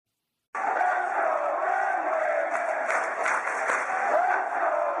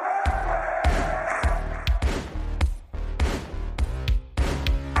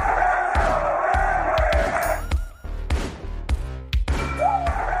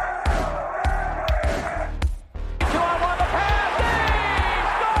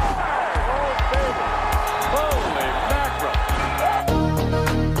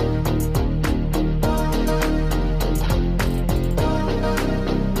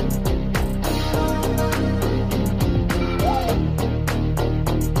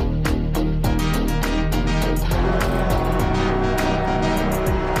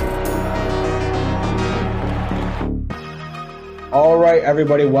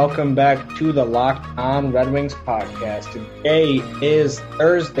everybody? Welcome back to the Locked On Red Wings podcast. Today is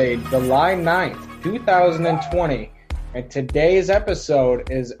Thursday, July 9th, 2020, and today's episode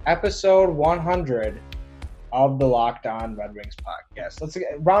is episode 100 of the Locked On Red Wings podcast. Let's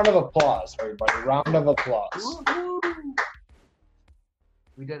get a round of applause, everybody. Round of applause.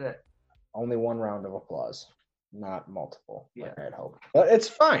 We did it. Only one round of applause, not multiple, Yeah. I'd hope. But it's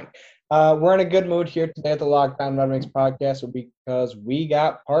fine. We're in a good mood here today at the Locked On Red Wings podcast because we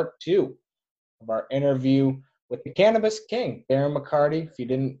got part 2 of our interview with the Cannabis King, Darren McCarty. If you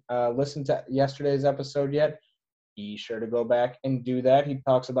didn't listen to yesterday's episode yet, be sure to go back and do that. He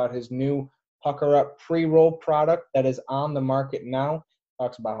talks about his new Pucker Up pre-roll product that is on the market now.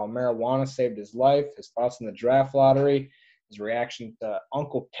 Talks about how marijuana saved his life, his thoughts on the draft lottery, his reaction to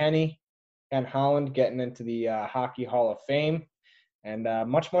Uncle Kenny, Ken Holland, getting into the Hockey Hall of Fame, and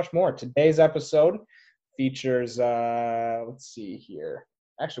much, much more. Today's episode features, let's see here.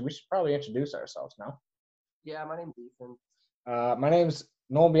 Actually, we should probably introduce ourselves now. Yeah, my name's Ethan. My name's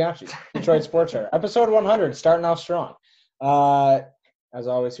Noel Bianchi, Detroit Sports Writer. Episode 100, starting off strong. As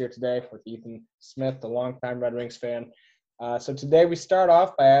always, here today with Ethan Smith, the longtime Red Wings fan. So today we start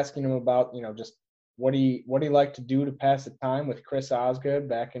off by asking him about, just what he liked to do to pass the time with Chris Osgood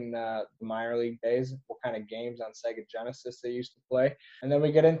back in the minor league days, what kind of games on Sega Genesis they used to play. And then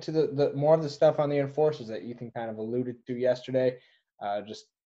we get into the more of the stuff on the Enforcers that Ethan kind of alluded to yesterday. Just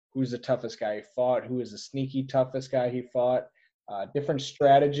who's the toughest guy he fought, who is the sneaky toughest guy he fought, different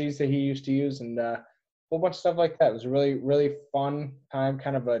strategies that he used to use, and a whole bunch of stuff like that. It was a really, really fun time,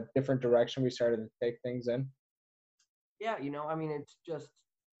 kind of a different direction we started to take things in. Yeah, it's just,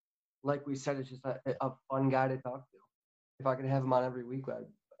 like we said, it's just a fun guy to talk to. If I could have him on every week,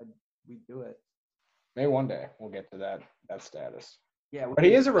 we'd do it. Maybe one day we'll get to that status. Yeah, but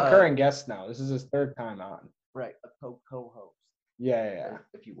he is a recurring guest now. This is his third time on. Right, a co-host. Yeah.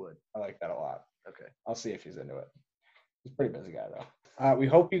 If you would. I like that a lot. Okay. I'll see if he's into it. He's a pretty busy guy, though. We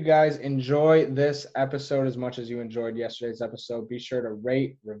hope you guys enjoy this episode as much as you enjoyed yesterday's episode. Be sure to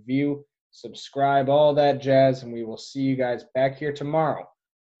rate, review, subscribe, all that jazz, and we will see you guys back here tomorrow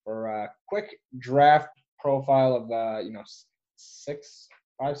for a quick draft profile of, 5-6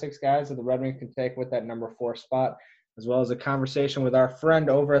 guys that the Red Wings can take with that number 4 spot, as well as a conversation with our friend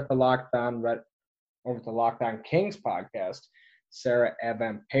over at the Locked On Kings podcast, Sarah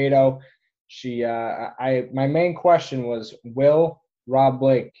Avampado. My main question was, will Rob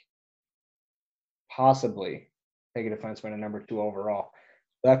Blake possibly take a defenseman at number 2 overall?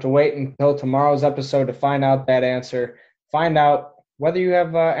 We'll have to wait until tomorrow's episode to find out that answer. Find out whether you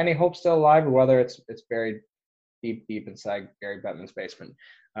have any hope still alive or whether it's buried deep inside Gary Bettman's basement.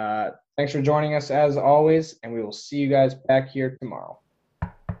 Thanks for joining us as always, and we will see you guys back here tomorrow.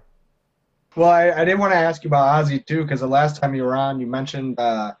 Well, I did want to ask you about Ozzy too, because the last time you were on, you mentioned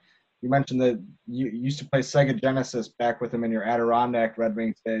that you used to play Sega Genesis back with him in your Adirondack Red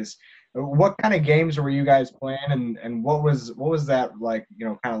Wings days. What kind of games were you guys playing, and what was that like?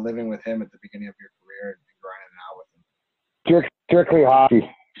 Kind of living with him at the beginning of your career and grinding it out with him.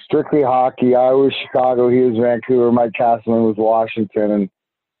 Strictly hockey. I was Chicago. He was Vancouver. Mike Castleman was Washington, and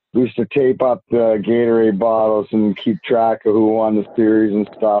we used to tape up the Gatorade bottles and keep track of who won the series and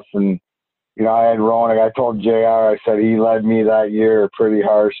stuff. And I had Roenick. I told JR, I said he led me that year pretty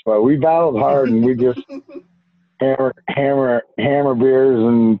harsh, but we battled hard and we just hammer beers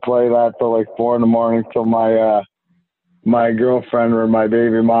and play that till like 4 a.m. till my girlfriend or my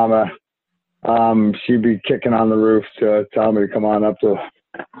baby mama, she'd be kicking on the roof to tell me to come on up to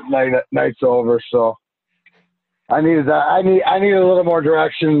night's over. So I needed that. I needed a little more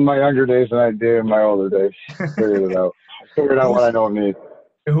direction in my younger days than I did in my older days. Figured it out. Figured out what I don't need.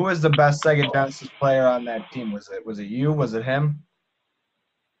 Who was the best Sega Genesis player on that team? Was it you? Was it him?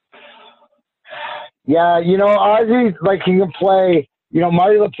 Yeah, Ozzy, like, he can play.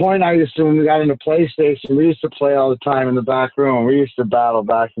 Marty LaPointe and I used to, when we got into PlayStation, we used to play all the time in the back room. We used to battle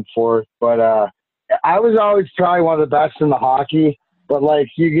back and forth. But I was always probably one of the best in the hockey. But, like,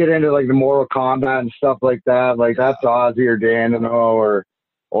 you get into, like, the Mortal Kombat and stuff like that, like, that's Ozzy or Dandino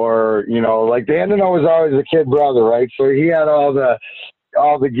or like, Dandino was always a kid brother, right? So he had all the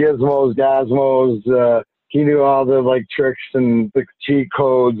gizmos, gazmos. He knew all the, like, tricks and the cheat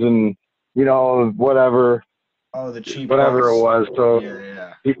codes and, whatever. Oh, the cheat whatever codes. It was. So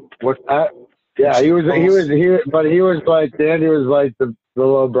yeah. What's that? Yeah, he was like, Dandy was like the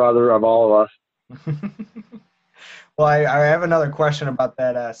little brother of all of us. Well, I have another question about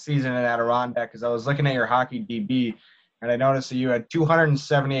that season in Adirondack, because I was looking at your hockey DB, and I noticed that you had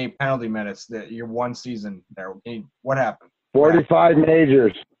 278 penalty minutes your one season there. What happened? 45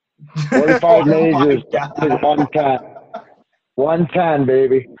 majors. 45 majors. 1 time. 110,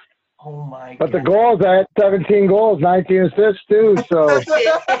 baby. Oh my But the god. goals, I had 17 goals, 19 assists too. So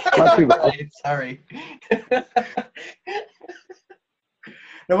not too bad. Right, sorry.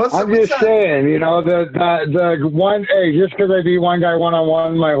 Now, I'm just saying, you know, the one. Hey, just because I beat one guy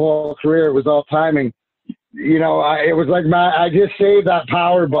 1-on-1 my whole career, it was all timing. You know, it was like I just saved that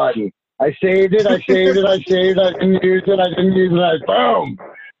power button. I saved it. I saved it. I saved it. I didn't use it. I didn't use it. I boom,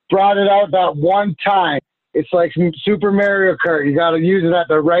 brought it out that one time. It's like some Super Mario Kart. You got to use it at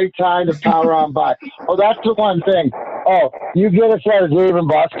the right time to power on by. Oh, that's the one thing. Oh, you get us at a Dave and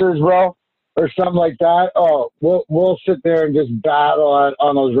Buster's, bro, or something like that. Oh, we'll sit there and just battle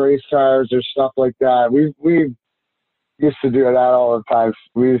on those race cars or stuff like that. We used to do that all the time.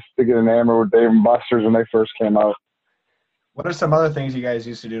 We used to get enamored with Dave and Buster's when they first came out. What are some other things you guys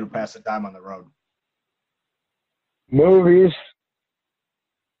used to do to pass the time on the road? Movies.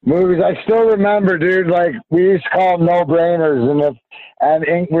 I still remember, dude. Like we used to call them no-brainers,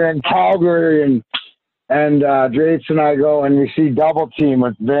 and we're in Calgary, and Drates and I go and we see Double Team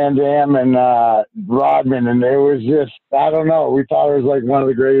with Van Damme and Rodman, and it was just, I don't know. We thought it was like one of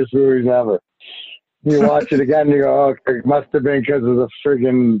the greatest movies ever. You watch it again, and you go, oh, it must have been because of the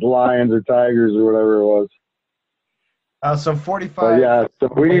friggin' lions or tigers or whatever it was. So 45. But yeah, so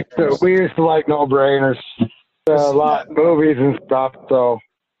we used to like no-brainers, a lot of movies and stuff. So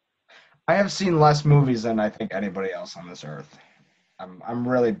I have seen less movies than I think anybody else on this earth. I'm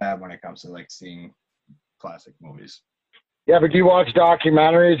really bad when it comes to like seeing classic movies. yeah, but do you watch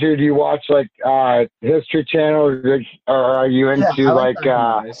documentaries or do you watch like History Channel, or are you into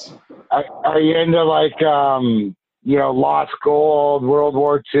documentaries. are you into like you know, Lost Gold, World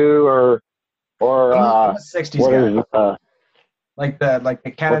War II, or I'm a 60s what guy. is Like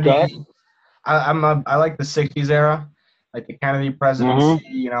the Kennedy. I like the 60s era, like the Kennedy presidency.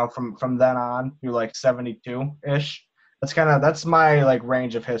 You know, from then on through like 72-ish. That's my like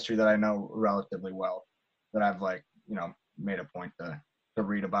range of history that I know relatively well. That I've like, you know, made a point to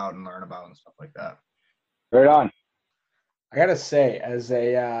read about and learn about and stuff like that. right on? I gotta say, as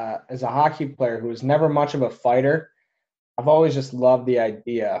a hockey player who was never much of a fighter, I've always just loved the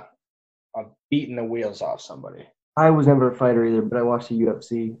idea of beating the wheels off somebody. I was never a fighter either, but I watched the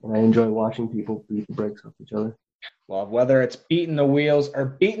UFC and I enjoy watching people beat the brakes off each other. Well, whether it's beating the wheels or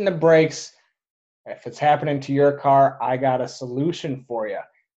beating the brakes, if it's happening to your car, I got a solution for you,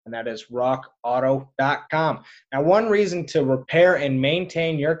 and that is rockauto.com. Now, one reason to repair and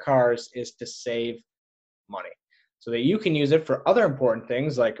maintain your cars is to save money, so that you can use it for other important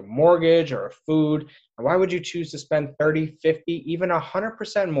things like a mortgage or food. And why would you choose to spend 30, 50, even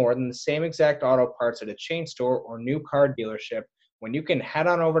 100% more than the same exact auto parts at a chain store or new car dealership when you can head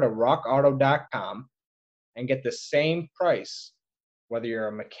on over to rockauto.com and get the same price, whether you're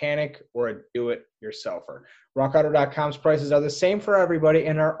a mechanic or a do-it-yourselfer? RockAuto.com's prices are the same for everybody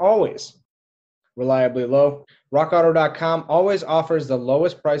and are always reliably low. RockAuto.com always offers the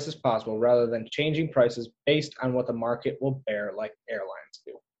lowest prices possible rather than changing prices based on what the market will bear like airlines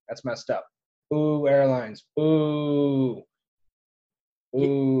do. That's messed up. Boo, airlines. Boo.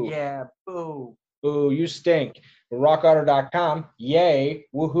 Boo. Yeah, boo. Boo, you stink. RockAuto.com, yay,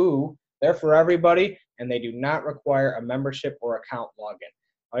 woohoo. They're for everybody, and they do not require a membership or account login.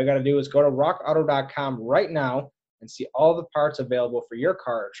 All you got to do is go to rockauto.com right now and see all the parts available for your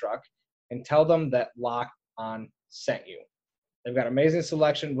car or truck and tell them that Locked On sent you. They've got amazing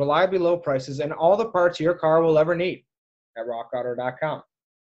selection, reliably low prices, and all the parts your car will ever need at rockauto.com.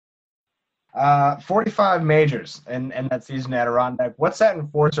 45 majors and that season at Adirondack. What's that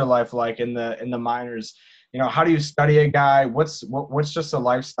enforcer life like in the minors? You know, how do you study a guy? What's just a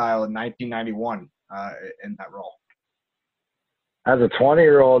lifestyle in 1991 in that role? As a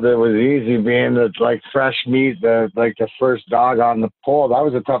 20-year-old, it was easy being the like fresh meat, the first dog on the pole. That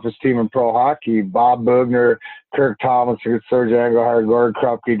was the toughest team in pro hockey. Bob Bugner, Kirk Thompson, Serge Engelhard, Gord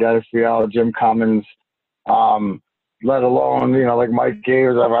Krupke, Dennis Fiala, Jim Cummins, let alone, you know, like Mike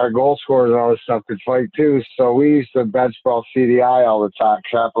Gavers, our goal scorers and all this stuff could fight too. So we used to bench ball CDI all the time,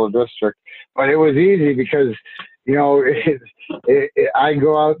 Capital District. But it was easy because, you know, I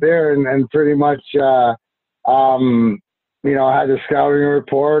go out there and pretty much, you know, I had a scouting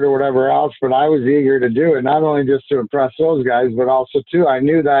report or whatever else, but I was eager to do it, not only just to impress those guys, but also too, I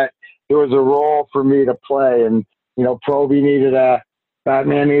knew that there was a role for me to play. And, you know, Proby needed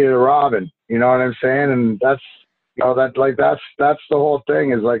Batman needed a Robin, you know what I'm saying? And that's, you know, that's the whole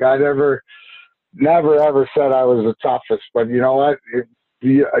thing is like, I never ever said I was the toughest, but you know what?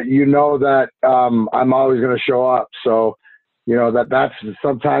 You know that I'm always going to show up. So, you know, that's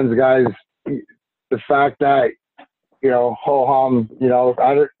sometimes guys, the fact that, you know, ho hum, you know,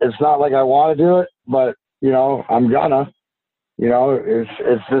 it's not like I want to do it, but you know, I'm gonna. You know, it's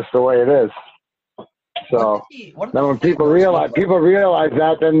just the way it is. So then when people realize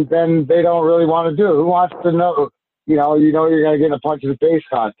that, then they don't really want to do it. Who wants to know? You know you're going to get in a punch in the face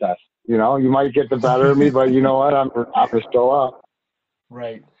contest. You know, you might get the better of me, but you know what? I'm going to show up.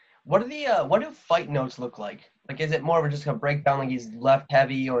 Right. What do fight notes look like? Like, is it more of just a breakdown, like he's left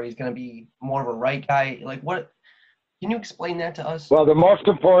heavy, or he's going to be more of a right guy? Like, what? Can you explain that to us? Well, the most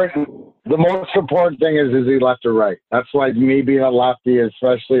important thing is he left or right? That's why me being a lefty,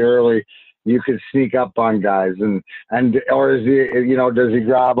 especially early, you could sneak up on guys or is he, you know, does he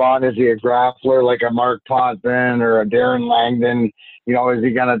grab on? Is he a grappler like a Mark Potvin or a Darren Langdon? You know, is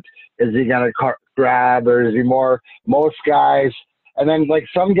he gonna grab, or is he more? Most guys, and then like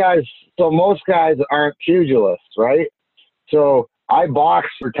some guys. So most guys aren't pugilists, right? So I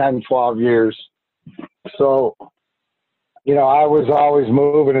boxed for 10, 12 years. So, you know, I was always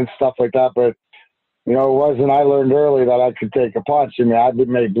moving and stuff like that, but you know, I learned early that I could take a punch. I mean, I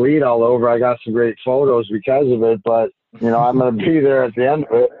may bleed all over. I got some great photos because of it, but, you know, I'm going to be there at the end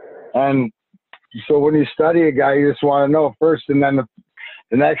of it. And so when you study a guy, you just want to know first, and then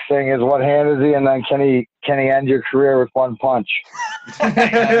the next thing is what hand is he, and then can he end your career with one punch?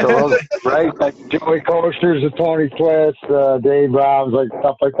 So, right? Like Joey Coasters, the Tony Twist, Dave Browns, like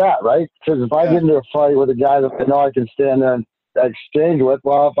stuff like that, right? Because if I get into a fight with a guy that I know I can stand there and exchange with,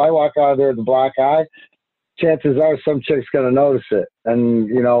 well, if I walk out of there with a black eye, chances are some chick's gonna notice it and,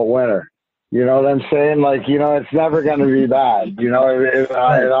 you know, win her. You know what I'm saying? Like, you know, it's never gonna be bad. You know, it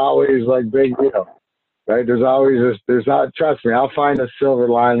always like big deal, right? There's not. Trust me, I'll find a silver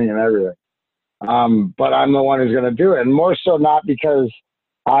lining in everything. But I'm the one who's gonna do it, and more so not because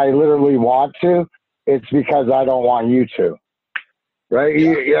I literally want to. It's because I don't want you to, right?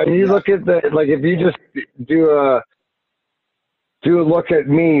 You look at if you just do a look at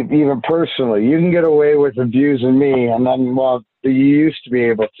me, even personally, you can get away with abusing me, and then, well, you used to be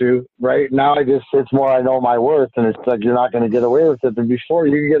able to, right? Now it's more I know my worth, and it's like you're not going to get away with it. But before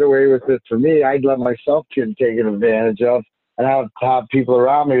you could get away with it for me, I'd let myself get taken advantage of and have people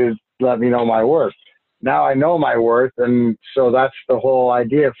around me to let me know my worth. Now I know my worth, and so that's the whole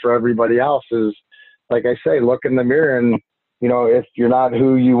idea for everybody else is, like I say, look in the mirror and, you know, if you're not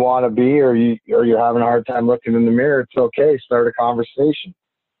who you want to be, or you're having a hard time looking in the mirror, it's okay. Start a conversation.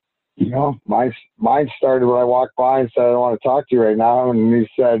 You know, mine started when I walked by and said, I don't want to talk to you right now. And he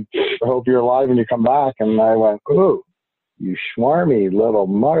said, I hope you're alive when you come back. And I went, ooh, you schwarmy little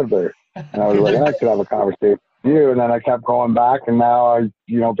mother. And I was like, I could have a conversation with you. And then I kept going back, and now I,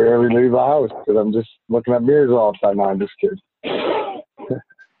 you know, barely leave the house because I'm just looking at mirrors all the time. No, I'm just kidding.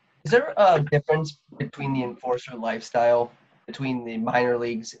 Is there a difference between the enforcer lifestyle between the minor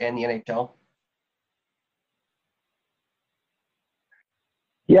leagues and the NHL?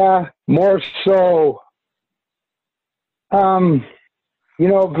 Yeah, more so. You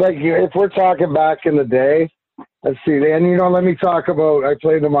know, like if we're talking back in the day, let's see. And you know, let me talk about. I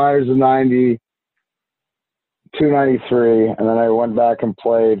played the minors in '92, '93, and then I went back and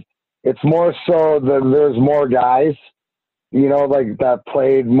played. It's more so that there's more guys, you know, like that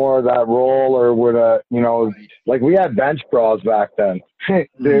played more of that role, or would you know, like we had bench brawls back then,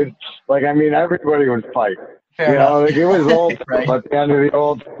 dude. Like, I mean, everybody would fight. Fair you enough. know, like it was old Right. at the end of the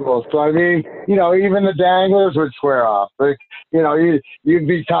old school. So I mean, you know, even the danglers would square off. Like, you know, you'd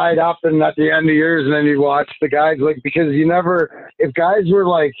be tied up, and at the end of years, and then you'd watch the guys, like, because you never, if guys were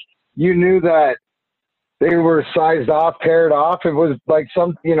like, you knew that they were sized off, paired off. It was like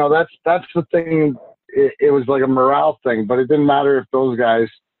some, you know, that's the thing. It was like a morale thing, but it didn't matter if those guys,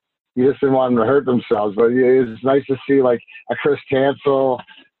 you just didn't want them to hurt themselves. But it was nice to see like a Chris Cancel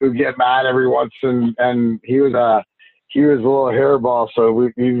who'd get mad every once, and he was a little hairball,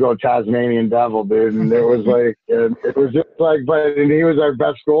 so he'd go Tasmanian Devil, dude. And it was like, it was just like, and he was our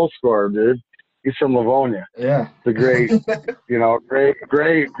best goal scorer, dude. He's from Livonia. Yeah. The great, you know, great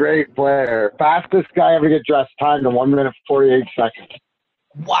player. Fastest guy ever get dressed time to 1 minute 48 seconds.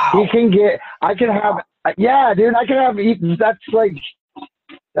 Wow. He can get, yeah, dude,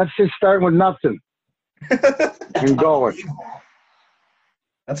 that's just starting with nothing and going.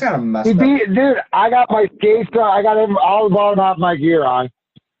 That's kind of messed up. Dude, I got my skates on. I got all the bottom half my gear on,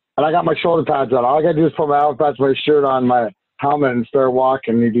 and I got my shoulder pads on. All I got to do is put my elbow pads, my shirt on, my helmet, and start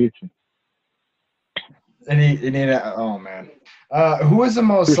walking. He beats me. Oh, man. Who was the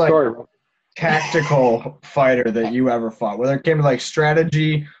most, like, tactical fighter that you ever fought? Whether it came to, like,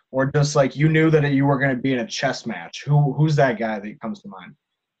 strategy or just, like, you knew that you were going to be in a chess match. Who's that guy that comes to mind?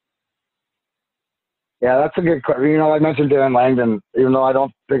 Yeah, that's a good question. You know, I mentioned Darren Langdon, even though I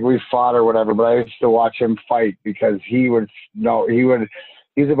don't think we fought or whatever, but I used to watch him fight because he's about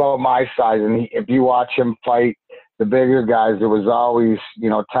my size. And if you watch him fight, the bigger guys, it was always,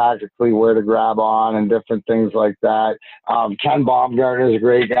 tactically where to grab on and different things like that. Ken Baumgartner is a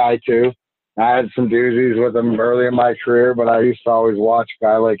great guy too. I had some doozies with him early in my career, but I used to always watch a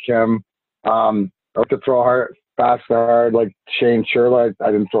guy like him. I could throw hard, fast or hard, like Shane Sherlock. I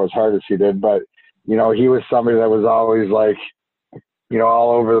didn't throw as hard as he did, but, he was somebody that was always like,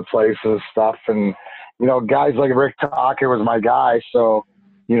 all over the place and stuff. And, guys like Rick Tucker was my guy. So,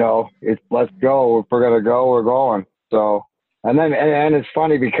 let's go. If we're going to go, we're going. So, and it's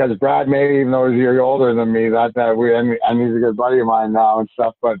funny because Brad May, even though he's a year older than me, and he's a good buddy of mine now and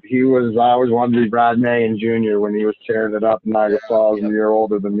stuff, but I always wanted to be Brad May in junior when he was tearing it up in Niagara Falls, a year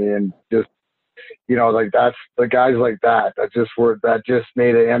older than me. And just, that's the guys like that just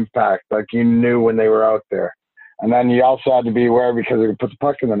made an impact. Like you knew when they were out there. And then you also had to be aware because they could put the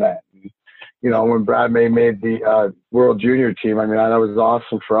puck in the net. When Brad May made the World Junior team, that was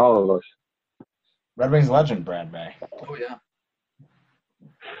awesome for all of us. Red Wings legend, Brad May. Oh, yeah.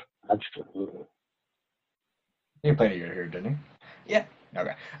 Absolutely. He played a year here, didn't he? Yeah.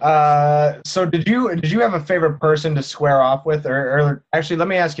 Okay. So did you have a favorite person to square off with? Or actually, let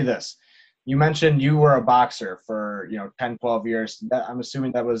me ask you this. You mentioned you were a boxer for, 10, 12 years. I'm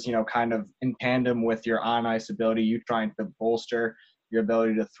assuming that was, kind of in tandem with your on-ice ability, you trying to bolster your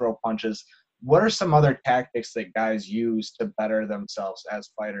ability to throw punches. What are some other tactics that guys use to better themselves as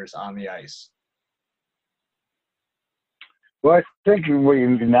fighters on the ice? Well, I think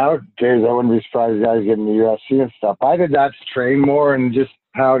nowadays I wouldn't be surprised guys getting the UFC and stuff. I did that to train more and just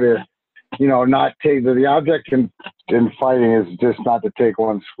how to, not take the object in fighting is just not to take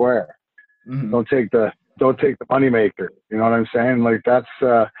one square. Mm-hmm. Don't take the moneymaker. You know what I'm saying? Like that's,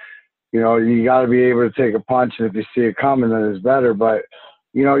 you got to be able to take a punch, and if you see it coming, then it's better. But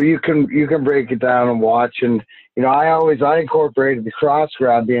you can break it down and watch. And I incorporated the cross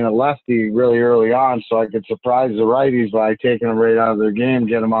grab, being a lefty, really early on, so I could surprise the righties by taking them right out of their game,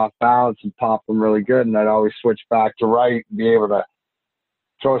 get them off balance, and pop them really good. And I'd always switch back to right and be able to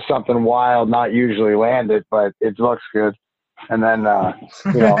throw something wild, not usually land it, but it looks good. And then,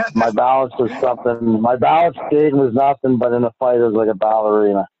 my balance was something. My balance game was nothing, but in a fight, it was like a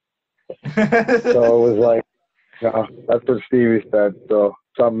ballerina. So it was like, that's what Stevie said. So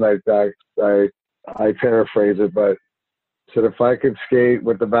something like that. I paraphrase it, but said if I could skate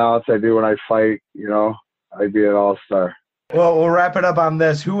with the balance I do when I fight, I'd be an all-star. Well, we'll wrap it up on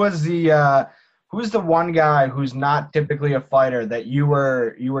this. Who's the one guy who's not typically a fighter that you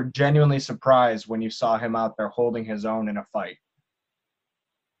were genuinely surprised when you saw him out there holding his own in a fight?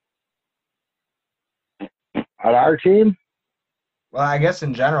 On our team? Well, I guess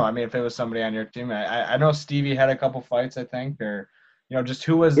in general. If it was somebody on your team, I know Stevie had a couple fights, I think, or just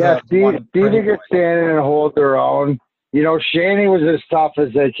who was the one? Stevie could stand in and hold their own. Shaney was as tough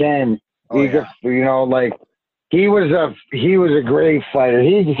as they came. He was a great fighter.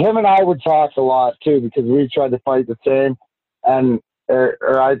 Him and I would talk a lot too because we tried to fight the same, and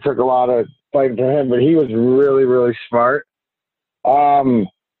I took a lot of fighting for him. But he was really, really smart.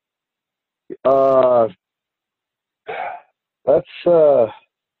 That's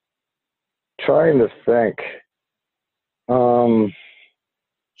trying to think.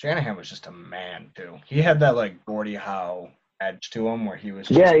 Shanahan was just a man too. He had that like Gordie Howe edge to him where he was.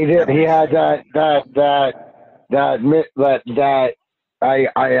 He did. He had that. I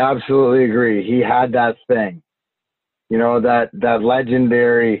absolutely agree. He had that thing. That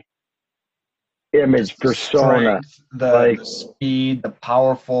legendary image persona. Strength, the speed, the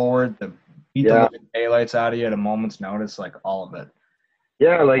power forward, the beat the living daylights out of you at a moment's notice, like all of it.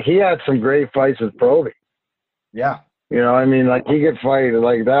 Yeah, like he had some great fights with Proby. Yeah. He could fight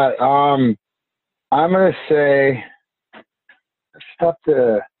like that. I'm gonna say it's tough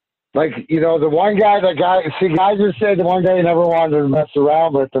to the one guy guys just said the one guy you never wanted to mess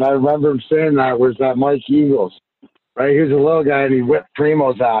around with, and I remember him saying that was that Mike Eagles. Right, he was a little guy and he whipped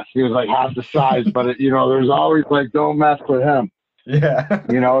Primo's ass. He was like half the size, but there's always like don't mess with him. Yeah.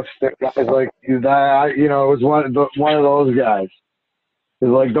 Guys like that. It was one of those guys. It's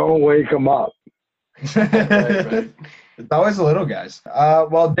like don't wake him up. Right. It's always the little guys.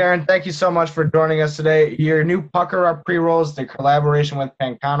 Well, Darren, thank you so much for joining us today. Your new Pucker Up pre-rolls, the collaboration with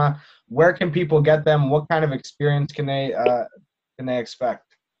Pancana. Where can people get them? What kind of experience can they expect?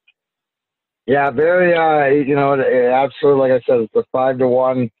 Yeah, very. Absolutely. Like I said, it's a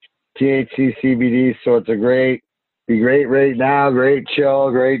 5-to-1 THC CBD, so it's be great right now. Great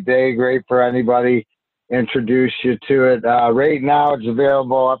chill, great day, great for anybody. Introduce you to it. Right now, it's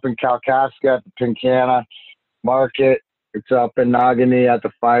available up in Kalkaska at the Pancana Market. It's up in Nagani at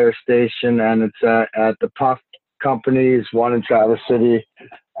the fire station, and it's at the Puff Companies, one in Traverse City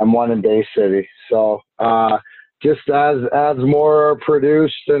and one in Bay City. So just as more are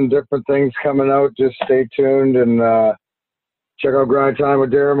produced and different things coming out, just stay tuned and check out Grind Time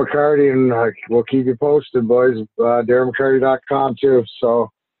with Darren McCarty, and we'll keep you posted, boys. DarrenMcCarty.com too. So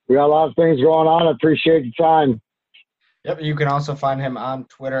we got a lot of things going on. I appreciate your time. Yep, you can also find him on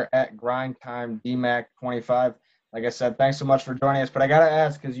Twitter at GrindTimeDMac25. Like I said, thanks so much for joining us. But I gotta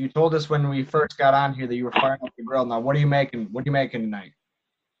ask, because you told us when we first got on here that you were firing up the grill. Now, what are you making? What are you making tonight?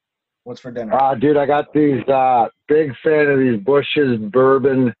 What's for dinner? Dude, I got these big fan of these Bush's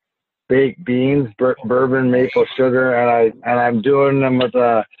bourbon baked beans, bourbon maple sugar, and I'm doing them with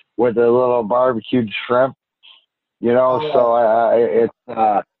a little barbecued shrimp. You know, so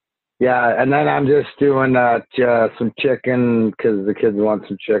yeah, and then I'm just doing some chicken because the kids want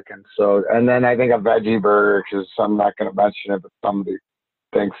some chicken. So, and then I think a veggie burger because I'm not going to mention it, but somebody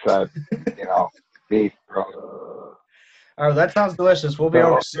thinks that, beef. All right, that sounds delicious. We'll be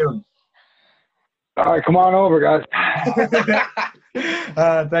over soon. All right, come on over, guys.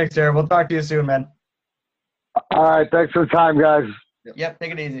 Thanks, Jared. We'll talk to you soon, man. All right, thanks for the time, guys. Yep,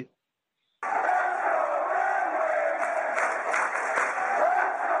 take it easy.